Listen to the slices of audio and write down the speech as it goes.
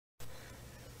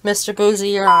Mr.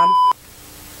 Boozie, you're on.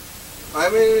 My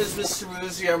name is Mr.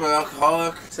 Boozie, I'm an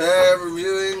alcoholic. Today I'm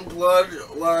reviewing Blood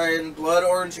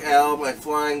Orange Ale by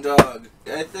Flying Dog.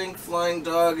 I think Flying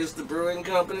Dog is the brewing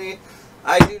company.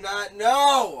 I do not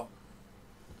know!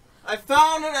 I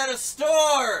found it at a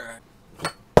store!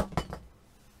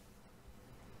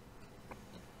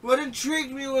 What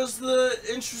intrigued me was the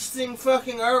interesting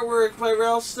fucking artwork by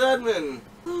Ralph Steadman.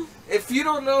 If you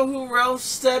don't know who Ralph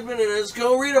Steadman is,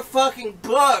 go read a fucking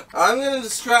book. I'm gonna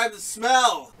describe the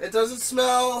smell. It doesn't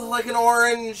smell like an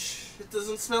orange. It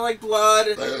doesn't smell like blood.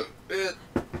 It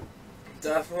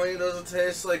definitely doesn't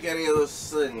taste like any of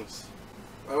those things.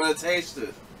 I'm gonna taste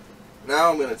it. Now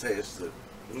I'm gonna taste it.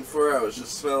 Before I was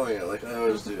just smelling it like I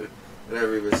always do in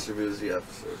every Mr. Boozie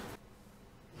episode.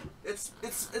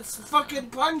 It's fucking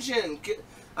pungent.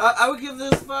 I would give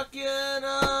this fucking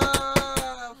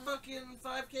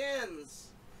 5 cans.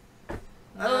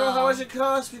 I don't know how much it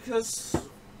cost because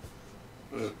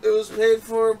it was paid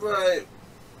for by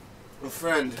a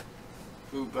friend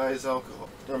who buys alcohol.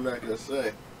 I'm not gonna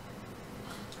say.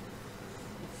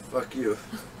 Fuck you.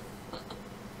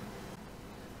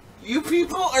 You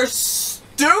people are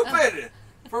stupid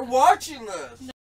for watching this.